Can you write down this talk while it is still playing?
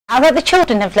Now that the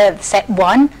children have learnt set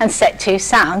 1 and set 2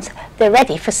 sounds, they're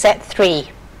ready for set 3.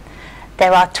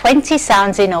 There are 20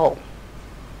 sounds in all.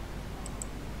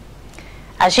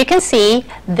 As you can see,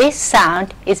 this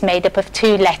sound is made up of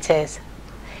 2 letters.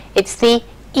 It's the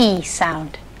E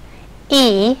sound.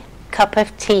 E, cup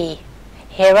of tea.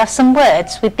 Here are some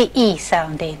words with the E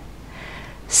sound in.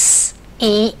 S,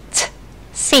 eat,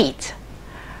 seat.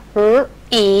 R,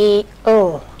 e,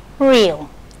 l, real.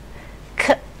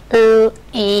 K, l,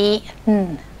 e,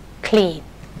 n, clean.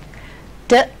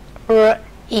 D, r,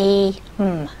 e,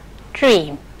 m,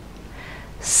 dream.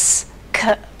 S,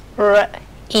 k, r,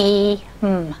 e,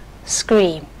 m,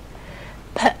 scream.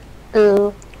 P,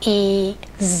 l, e,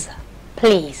 z,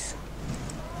 please.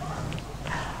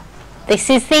 This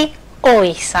is the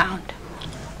oi sound.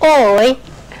 Oi,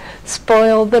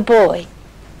 spoil the boy.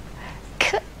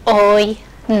 K, oi,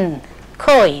 n,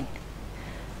 coin.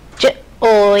 J,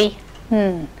 oi,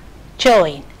 n,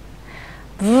 join.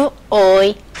 V,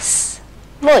 oi, s,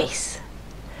 voice.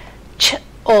 Ch,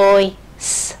 oi,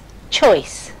 s,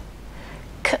 choice.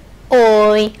 K,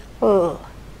 oi, l,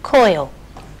 coil.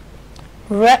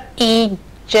 R, e,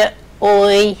 j,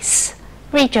 oi, s,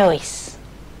 rejoice.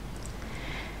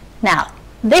 Now,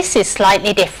 this is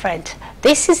slightly different.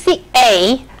 This is the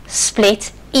A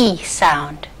split E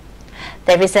sound.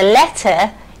 There is a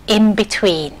letter in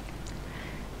between.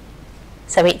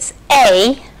 So it's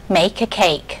A, make a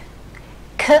cake.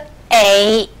 K,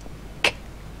 A, k,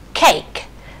 cake.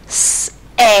 S,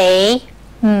 A,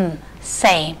 m,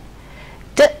 same.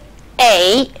 D,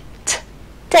 A, t,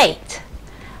 date.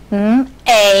 M,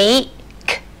 A,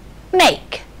 k,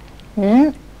 make.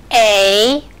 N,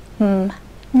 A, m,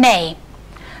 name.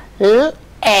 L,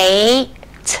 A,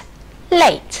 t,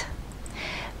 late.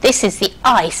 This is the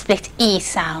I split E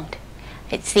sound.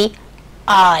 It's the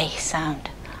I sound.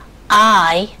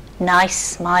 I, nice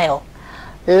smile.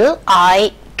 L,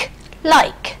 I, k,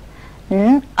 like.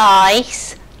 N,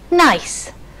 ice,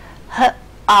 nice. H,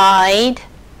 I'd,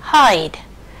 hide.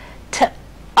 T,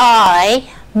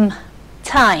 I, m,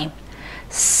 time.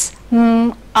 S,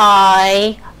 m,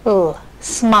 I, l,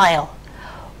 smile.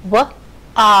 W,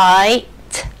 I,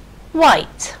 t,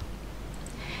 white.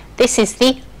 This is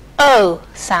the O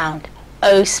sound.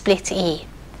 O split E.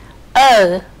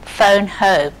 O, phone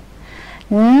home.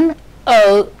 N,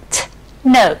 O, t,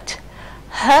 note.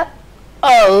 H,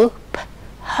 O, p,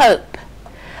 hope.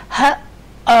 H,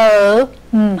 O,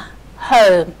 m,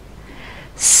 home.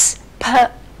 S, p,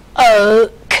 o,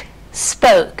 k,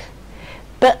 spoke.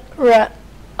 B, r,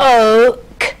 o,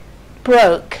 k,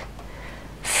 broke.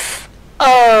 F,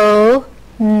 o,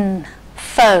 n,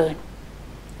 phone.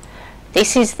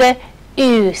 This is the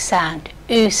U sound.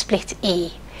 U split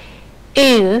E.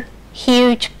 U,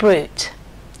 huge brute.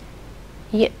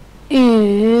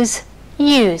 Ooze,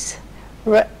 use.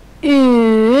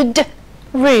 Ood,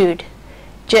 rude.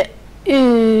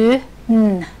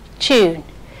 N, tune.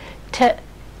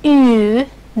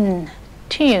 N,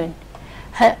 tune.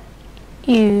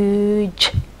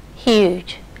 Huge,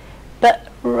 huge.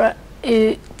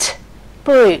 Brute,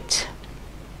 brute.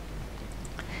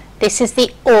 This is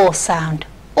the O sound.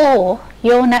 O,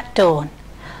 yawn at dawn.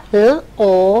 L,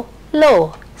 O,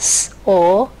 law. S,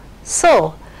 O,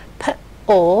 saw. P,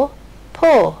 O,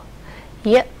 paw.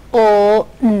 Y, O,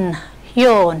 n,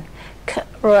 yawn. K,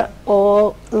 r,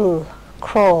 o, l,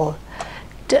 crawl.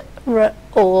 D, r,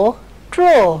 o,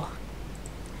 draw.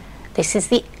 This is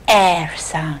the air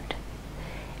sound.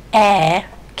 Air,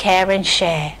 care and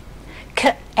share.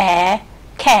 K, air,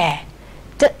 care.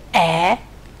 D, air,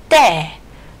 dare.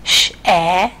 Sh,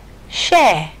 air,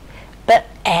 share. B,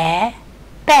 air,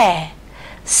 bear.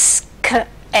 Sk,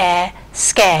 air,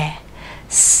 scare.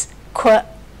 Sq,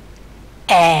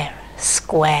 air,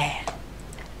 square.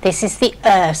 This is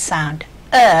the sound.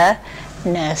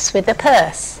 Nurse with a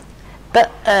purse. B,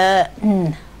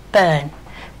 n, burn.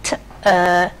 T,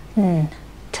 n,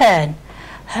 turn.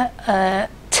 H,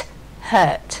 t,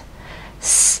 hurt.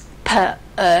 S, p,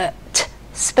 t,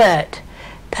 spurt.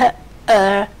 P,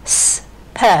 s,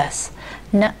 purse.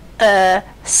 N,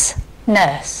 s,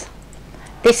 nurse.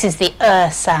 This is the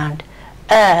sound.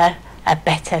 A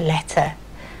better letter.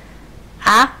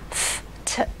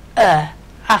 After,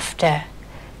 after.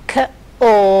 K,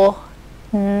 o,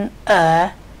 n,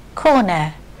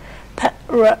 corner. P,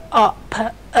 r, o, p,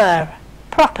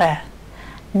 proper.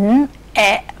 N,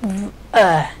 e, v,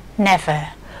 never.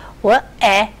 W,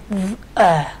 e, v,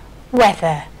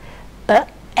 weather. B,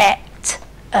 e, t,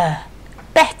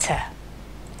 better.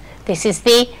 This is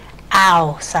the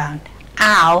ow sound.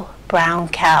 Ow, brown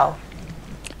cow.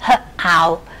 H,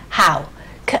 ow, how.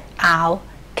 K, ow,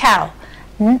 cow.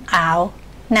 N, ow,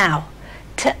 now.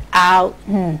 T,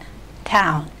 d-ow-n,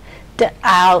 town,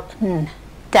 d-ow-n,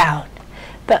 down,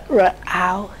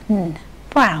 b-r-ow-n,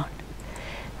 brown.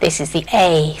 This is the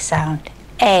A sound.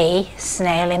 A,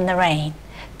 snail in the rain.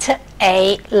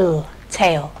 T-a-l,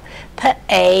 tail.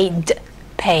 P-a-d,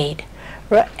 paid.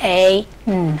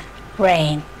 R-a-n,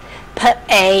 rain.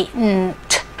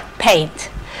 P-a-n-t, paint.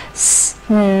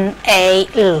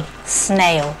 S-n-a-l,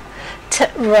 snail.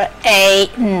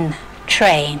 T-r-a-n,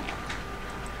 train.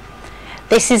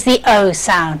 This is the O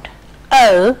sound.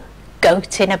 O,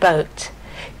 goat in a boat.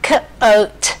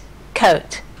 C-o-t,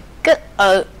 coat.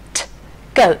 G-o-t,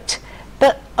 goat.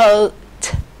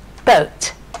 B-o-t,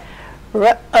 boat.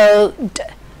 R-o-d,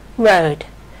 road.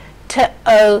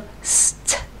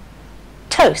 T-o-st,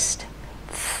 toast.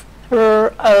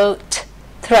 Th-r-o-t,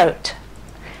 throat.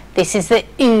 This is the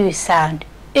U sound.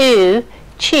 U,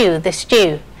 chew, the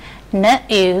stew.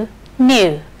 N-u,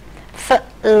 new.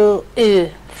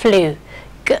 F-l-u, flew.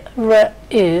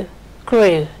 G-r-u,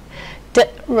 grew.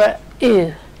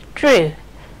 D-r-u, drew.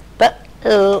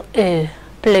 B-l-u,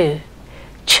 blue.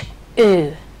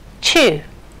 Ch-u, chew.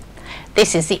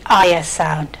 This is the Iya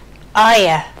sound.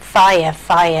 Iya, fire,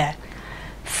 fire.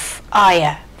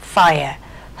 F-ire, fire.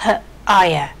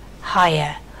 H-ire,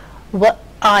 higher.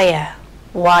 W-ire,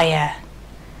 wire.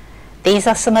 These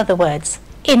are some other words.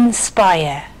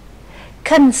 Inspire,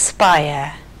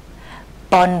 conspire,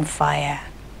 bonfire.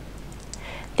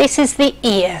 This is the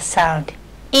ear sound.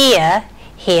 Ear,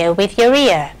 hear with your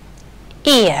ear.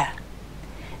 Ear.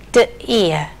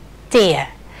 D-ear, dear.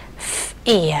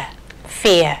 F-ear,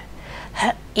 fear.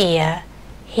 H-ear,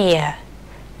 hear.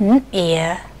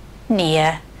 N-ear,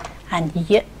 near. And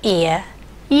y-ear,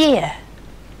 year.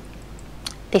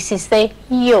 This is the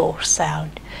yaw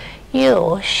sound.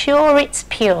 You're sure it's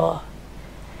pure.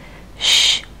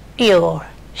 Sh, you're,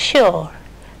 sure.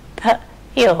 P,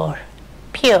 you're,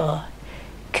 pure.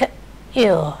 K,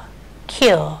 you're,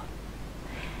 cure.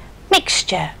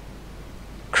 Mixture,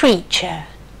 creature,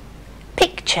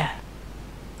 picture.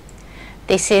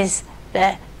 This is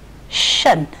the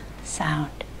shun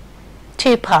sound.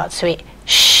 Two parts to it.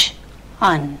 Sh,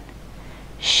 un.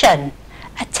 Shun,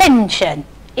 attention.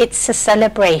 It's a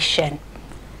celebration.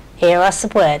 Here are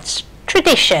some words.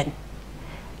 Tradition,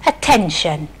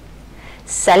 attention,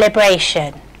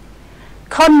 celebration,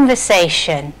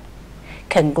 conversation,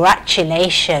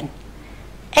 congratulation,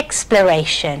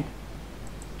 exploration.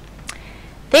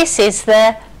 This is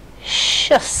the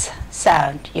shus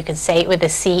sound. You can say it with a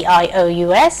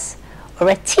C-I-O-U-S or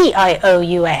a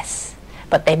T-I-O-U-S,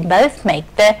 but they both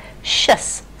make the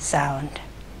shus sound.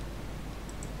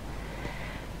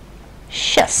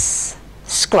 Shus,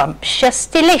 scrumptious,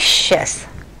 delicious.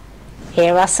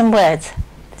 Here are some words.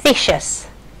 Vicious,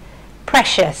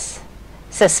 precious,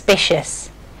 suspicious,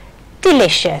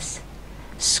 delicious,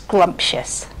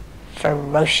 scrumptious,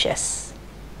 ferocious.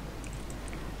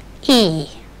 E.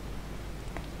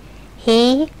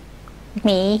 He,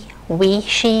 me, we,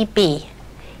 she, be.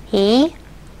 He,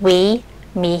 we,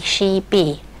 me, she,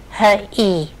 be. Her,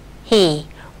 e, he,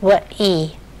 what,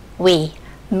 e, we,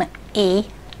 m, e,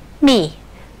 me.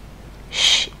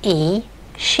 Sh, e,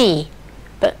 she,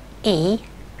 but e,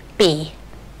 be.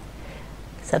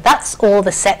 So that's all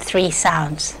the set 3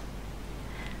 sounds.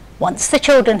 Once the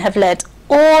children have learnt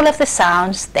all of the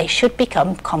sounds, they should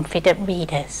become confident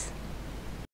readers.